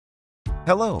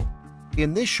Hello!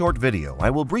 In this short video, I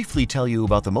will briefly tell you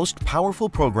about the most powerful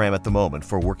program at the moment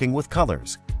for working with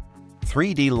colors,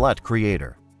 3D LUT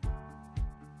Creator.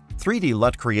 3D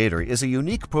LUT Creator is a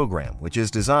unique program which is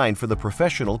designed for the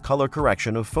professional color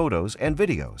correction of photos and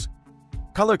videos.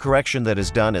 Color correction that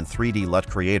is done in 3D LUT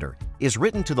Creator is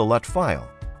written to the LUT file.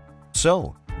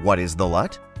 So, what is the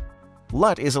LUT?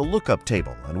 LUT is a lookup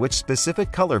table on which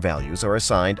specific color values are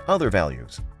assigned other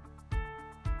values.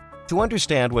 To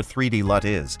understand what 3D LUT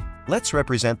is, let's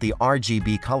represent the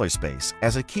RGB color space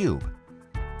as a cube.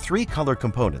 Three color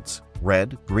components,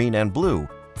 red, green, and blue,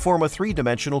 form a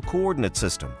three-dimensional coordinate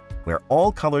system where all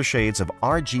color shades of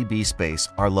RGB space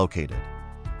are located.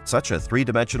 Such a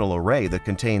three-dimensional array that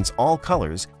contains all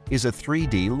colors is a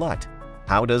 3D LUT.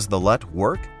 How does the LUT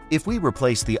work? If we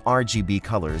replace the RGB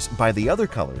colors by the other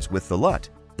colors with the LUT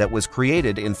that was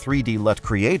created in 3D LUT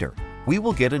Creator, we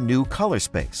will get a new color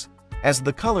space. As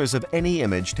the colors of any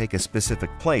image take a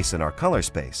specific place in our color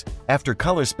space, after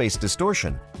color space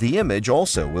distortion, the image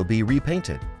also will be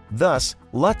repainted. Thus,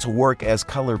 LUTs work as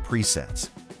color presets.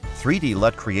 3D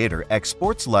LUT Creator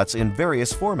exports LUTs in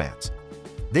various formats.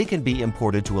 They can be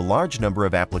imported to a large number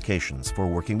of applications for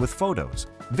working with photos,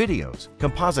 videos,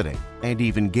 compositing, and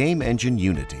even game engine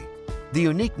Unity. The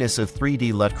uniqueness of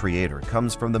 3D LUT Creator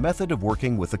comes from the method of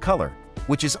working with the color,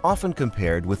 which is often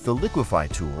compared with the liquify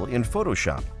tool in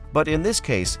Photoshop. But in this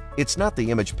case, it's not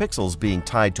the image pixels being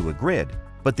tied to a grid,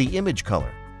 but the image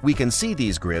color. We can see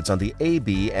these grids on the A,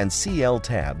 B, and CL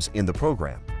tabs in the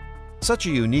program. Such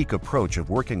a unique approach of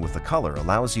working with the color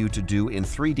allows you to do in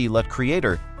 3D LUT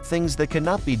Creator things that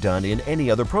cannot be done in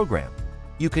any other program.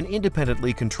 You can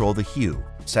independently control the hue,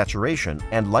 saturation,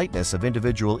 and lightness of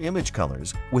individual image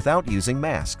colors without using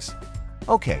masks.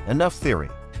 Okay, enough theory.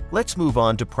 Let's move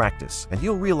on to practice, and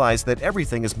you'll realize that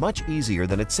everything is much easier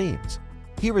than it seems.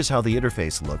 Here is how the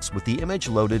interface looks with the image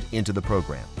loaded into the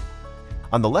program.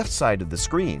 On the left side of the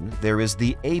screen, there is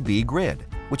the AB grid,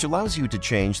 which allows you to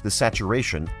change the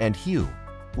saturation and hue.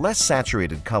 Less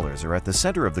saturated colors are at the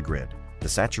center of the grid. The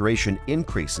saturation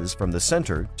increases from the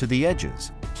center to the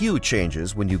edges. Hue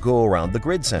changes when you go around the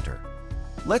grid center.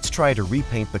 Let's try to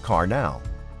repaint the car now.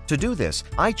 To do this,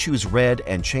 I choose red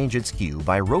and change its hue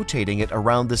by rotating it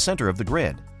around the center of the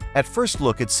grid. At first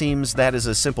look, it seems that is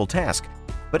a simple task,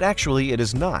 but actually it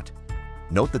is not.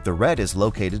 Note that the red is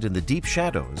located in the deep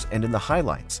shadows and in the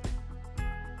highlights.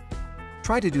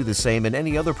 Try to do the same in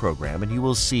any other program and you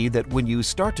will see that when you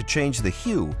start to change the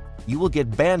hue, you will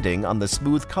get banding on the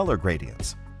smooth color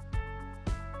gradients.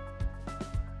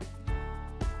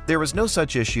 There is no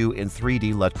such issue in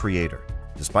 3D LUT Creator,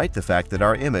 despite the fact that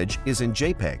our image is in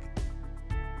JPEG.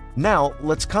 Now,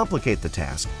 let's complicate the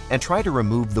task and try to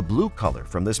remove the blue color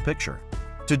from this picture.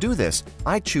 To do this,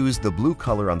 I choose the blue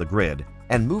color on the grid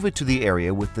and move it to the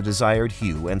area with the desired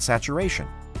hue and saturation.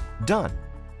 Done.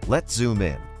 Let's zoom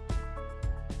in.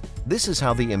 This is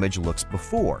how the image looks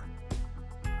before,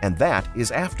 and that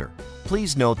is after.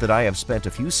 Please note that I have spent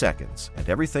a few seconds and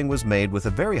everything was made with a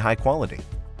very high quality.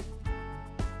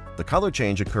 The color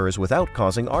change occurs without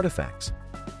causing artifacts.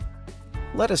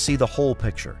 Let us see the whole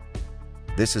picture.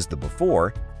 This is the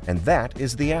before and that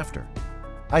is the after.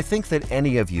 I think that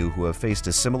any of you who have faced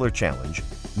a similar challenge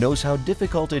knows how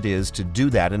difficult it is to do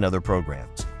that in other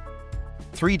programs.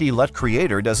 3D LUT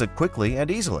Creator does it quickly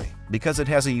and easily because it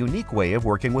has a unique way of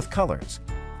working with colors.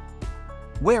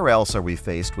 Where else are we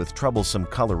faced with troublesome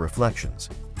color reflections?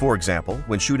 For example,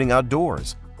 when shooting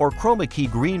outdoors, or chroma key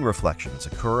green reflections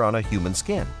occur on a human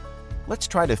skin. Let's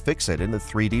try to fix it in the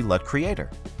 3D LUT Creator.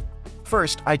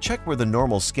 First, I check where the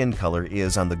normal skin color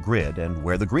is on the grid and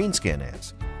where the green skin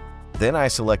is. Then I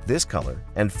select this color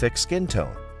and fix skin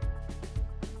tone.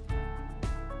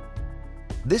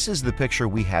 This is the picture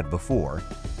we had before,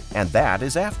 and that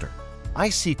is after. I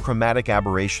see chromatic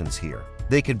aberrations here.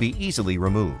 They can be easily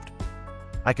removed.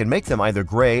 I can make them either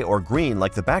gray or green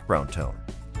like the background tone.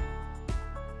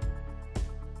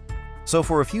 So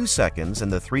for a few seconds in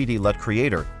the 3D LUT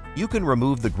Creator, you can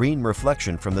remove the green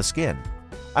reflection from the skin.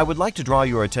 I would like to draw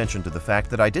your attention to the fact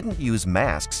that I didn't use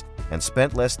masks and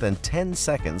spent less than 10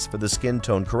 seconds for the skin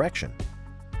tone correction.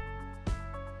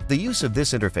 The use of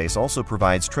this interface also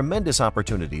provides tremendous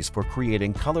opportunities for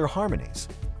creating color harmonies.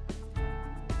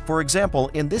 For example,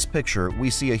 in this picture, we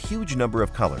see a huge number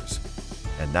of colors.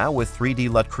 And now with 3D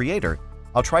LUT Creator,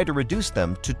 I'll try to reduce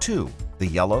them to two, the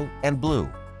yellow and blue.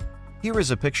 Here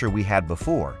is a picture we had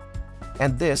before,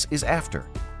 and this is after.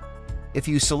 If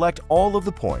you select all of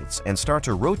the points and start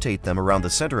to rotate them around the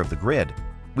center of the grid,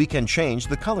 we can change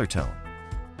the color tone.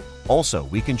 Also,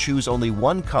 we can choose only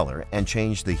one color and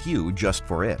change the hue just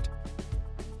for it.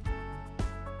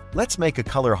 Let's make a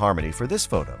color harmony for this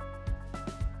photo.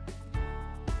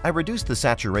 I reduced the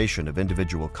saturation of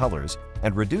individual colors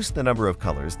and reduced the number of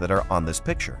colors that are on this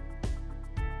picture.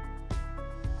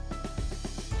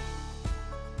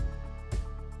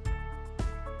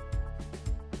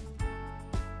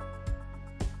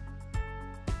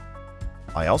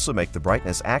 I also make the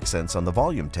brightness accents on the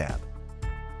Volume tab.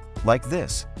 Like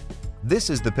this. This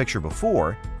is the picture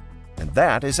before, and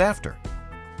that is after.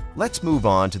 Let's move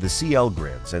on to the CL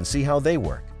grids and see how they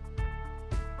work.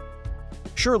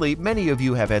 Surely, many of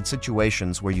you have had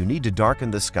situations where you need to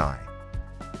darken the sky.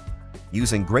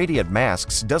 Using gradient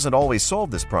masks doesn't always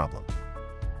solve this problem.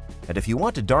 And if you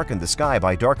want to darken the sky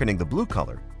by darkening the blue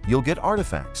color, you'll get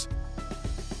artifacts.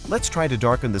 Let's try to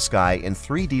darken the sky in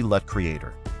 3D LUT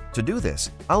Creator. To do this,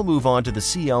 I'll move on to the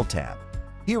CL tab.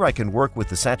 Here I can work with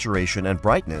the saturation and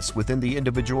brightness within the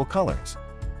individual colors.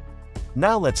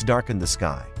 Now let's darken the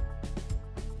sky.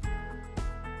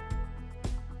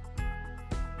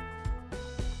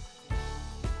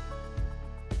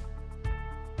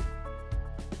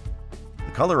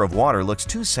 The color of water looks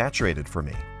too saturated for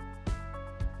me.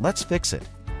 Let's fix it.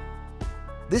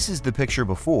 This is the picture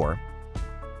before,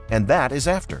 and that is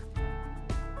after.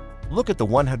 Look at the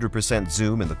 100%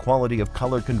 zoom and the quality of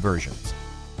color conversions.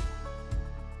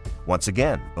 Once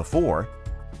again, before,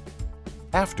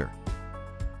 after,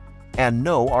 and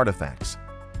no artifacts.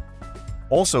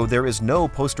 Also, there is no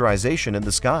posterization in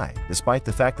the sky, despite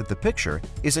the fact that the picture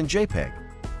is in JPEG.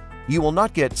 You will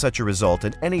not get such a result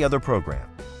in any other program.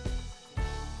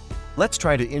 Let's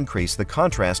try to increase the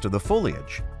contrast of the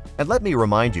foliage. And let me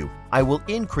remind you, I will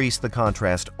increase the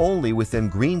contrast only within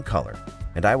green color,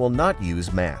 and I will not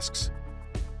use masks.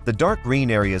 The dark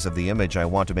green areas of the image I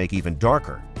want to make even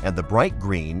darker, and the bright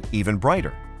green even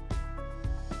brighter.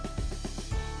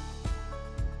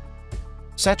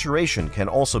 Saturation can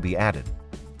also be added.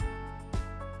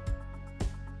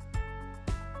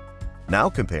 Now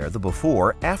compare the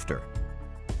before-after.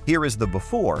 Here is the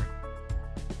before,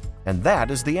 and that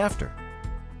is the after.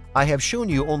 I have shown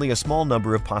you only a small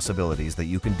number of possibilities that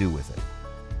you can do with it.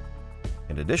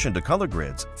 In addition to color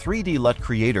grids, 3D LUT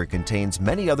Creator contains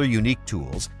many other unique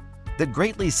tools that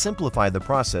greatly simplify the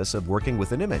process of working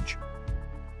with an image,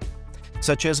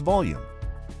 such as volume,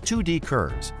 2D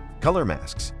curves, color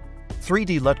masks.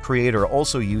 3D LUT Creator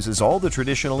also uses all the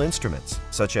traditional instruments,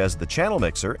 such as the channel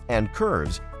mixer and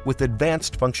curves, with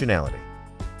advanced functionality.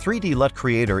 3D LUT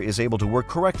Creator is able to work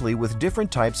correctly with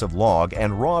different types of log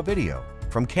and raw video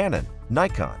from Canon,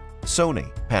 Nikon,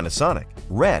 Sony, Panasonic,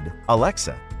 Red,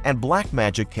 Alexa, and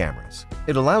Blackmagic cameras.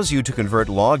 It allows you to convert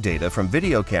log data from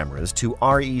video cameras to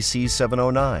REC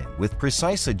 709 with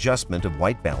precise adjustment of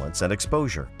white balance and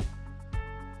exposure.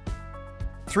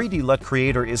 3D LUT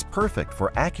Creator is perfect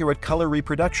for accurate color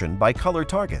reproduction by color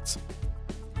targets.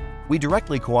 We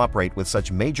directly cooperate with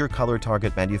such major color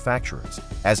target manufacturers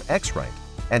as X-Rite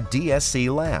and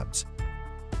DSC Labs.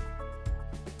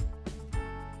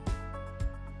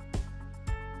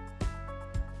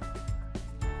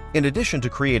 In addition to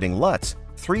creating LUTs,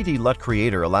 3D LUT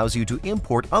Creator allows you to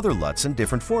import other LUTs in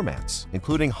different formats,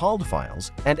 including HALD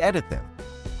files, and edit them.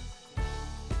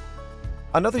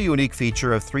 Another unique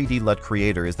feature of 3D LUT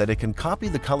Creator is that it can copy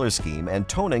the color scheme and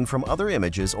toning from other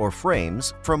images or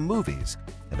frames from movies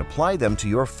and apply them to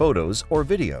your photos or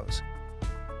videos.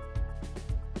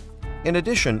 In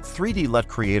addition, 3D LUT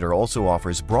Creator also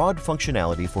offers broad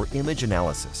functionality for image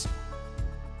analysis.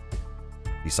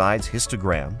 Besides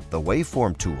histogram, the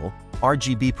waveform tool,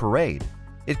 RGB Parade,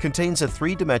 it contains a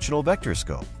three-dimensional vector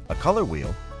scope, a color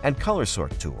wheel, and color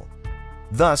sort tool.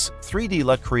 Thus, 3D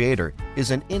LUT Creator is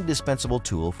an indispensable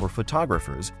tool for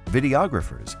photographers,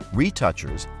 videographers,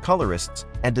 retouchers, colorists,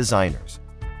 and designers.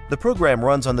 The program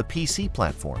runs on the PC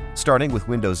platform, starting with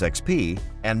Windows XP,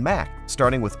 and Mac,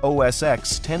 starting with OS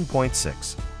X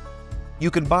 10.6.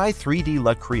 You can buy 3D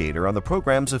LUT Creator on the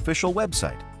program's official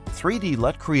website,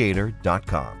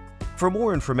 3dlutcreator.com. For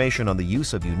more information on the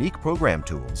use of unique program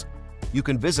tools, you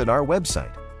can visit our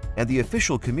website and the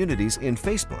official communities in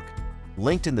Facebook,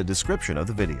 linked in the description of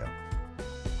the video.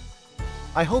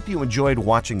 I hope you enjoyed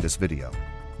watching this video.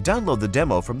 Download the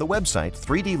demo from the website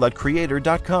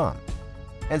 3dlutcreator.com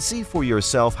and see for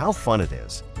yourself how fun it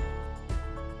is.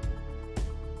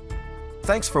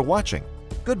 Thanks for watching.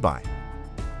 Goodbye.